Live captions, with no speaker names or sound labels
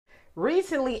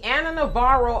Recently, Anna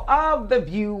Navarro of The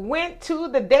View went to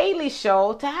The Daily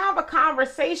Show to have a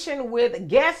conversation with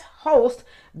guest host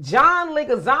John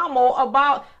Leguizamo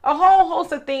about a whole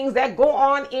host of things that go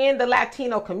on in the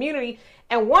Latino community.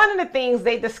 And one of the things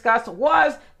they discussed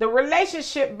was the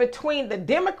relationship between the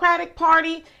Democratic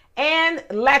Party and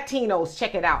Latinos.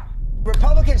 Check it out.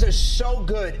 Republicans are so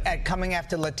good at coming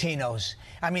after Latinos.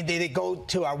 I mean, they go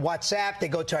to our WhatsApp, they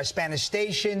go to our Spanish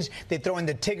stations, they throw in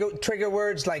the trigger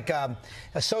words like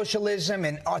socialism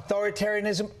and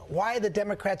authoritarianism. Why are the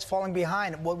Democrats falling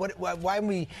behind?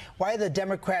 Why are the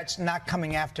Democrats not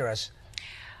coming after us?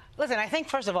 Listen, I think,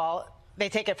 first of all, they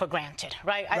take it for granted,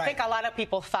 right? I think a lot of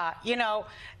people thought, you know,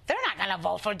 they're not going to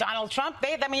vote for Donald Trump.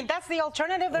 I mean, that's the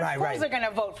alternative. Of course they're going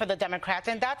to vote for the Democrats,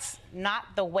 and that's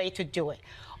not the way to do it.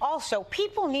 Also,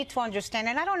 people need to understand,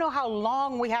 and I don't know how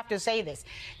long we have to say this,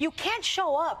 you can't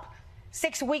show up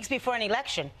 6 weeks before an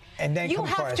election. And then you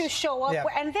have to show up,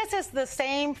 and this is the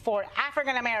same for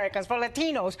African Americans, for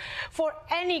Latinos, for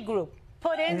any group.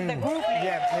 Put in the group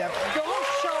name. Don't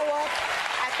show up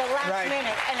at the last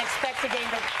minute and expect to gain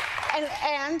the...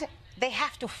 And they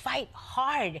have to fight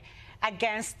hard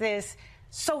against this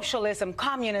socialism,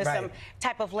 communism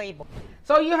type of label.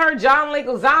 So you heard John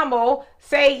Leguizamo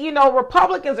say, you know,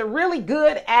 Republicans are really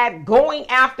good at going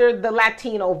after the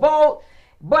Latino vote,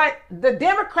 but the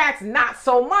Democrats not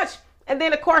so much. And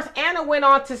then, of course, Anna went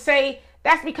on to say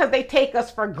that's because they take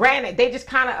us for granted. They just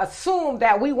kind of assume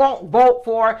that we won't vote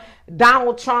for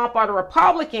Donald Trump or the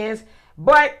Republicans.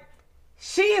 But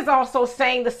she is also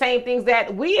saying the same things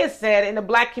that we have said in the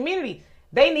black community.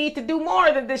 They need to do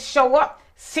more than just show up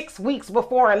 6 weeks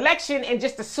before election and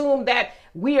just assume that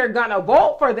we are going to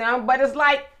vote for them. But it's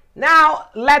like now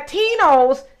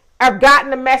Latinos have gotten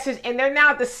the message and they're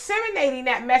now disseminating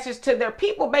that message to their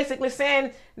people, basically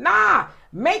saying, nah,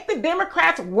 make the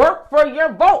Democrats work for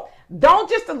your vote. Don't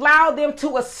just allow them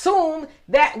to assume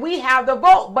that we have the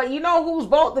vote. But you know whose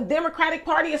vote the Democratic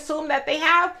Party assume that they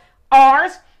have?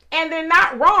 Ours. And they're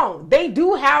not wrong. They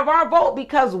do have our vote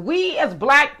because we as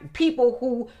black people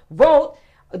who vote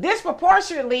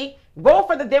disproportionately vote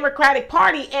for the Democratic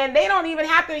Party, and they don't even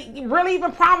have to really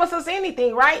even promise us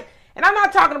anything, right? And I'm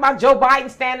not talking about Joe Biden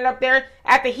standing up there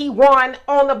after he won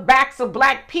on the backs of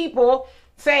black people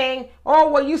saying, oh,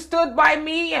 well, you stood by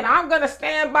me and I'm going to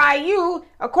stand by you.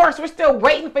 Of course, we're still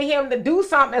waiting for him to do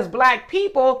something as black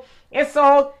people. And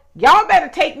so y'all better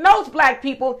take notes, black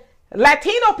people.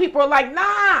 Latino people are like,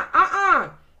 nah,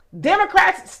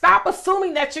 Democrats, stop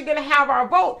assuming that you're going to have our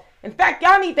vote. In fact,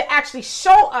 y'all need to actually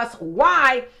show us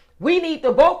why we need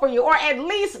to vote for you, or at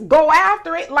least go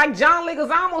after it. Like John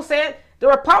Leguizamo said, the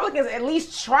Republicans at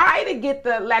least try to get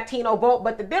the Latino vote,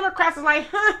 but the Democrats are like,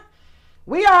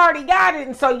 we already got it.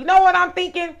 And so you know what I'm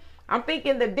thinking? I'm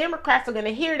thinking the Democrats are going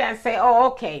to hear that and say, oh,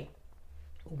 okay,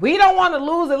 we don't want to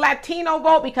lose the Latino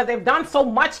vote because they've done so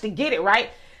much to get it, right?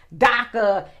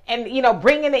 DACA and, you know,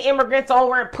 bringing the immigrants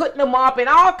over and putting them up and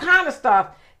all kind of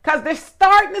stuff, because they're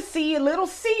starting to see a little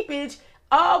seepage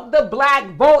of the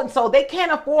black vote. And so they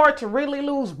can't afford to really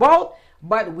lose vote.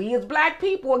 But we as black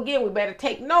people, again, we better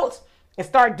take notes and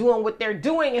start doing what they're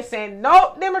doing and saying,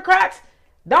 nope, Democrats,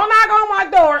 don't knock on my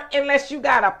door unless you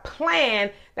got a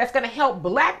plan that's going to help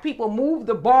black people move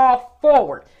the ball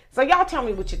forward. So y'all tell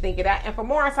me what you think of that. And for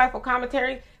more insightful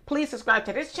commentary, please subscribe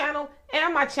to this channel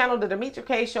and my channel, The Demetra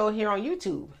K Show, here on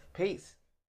YouTube. Peace.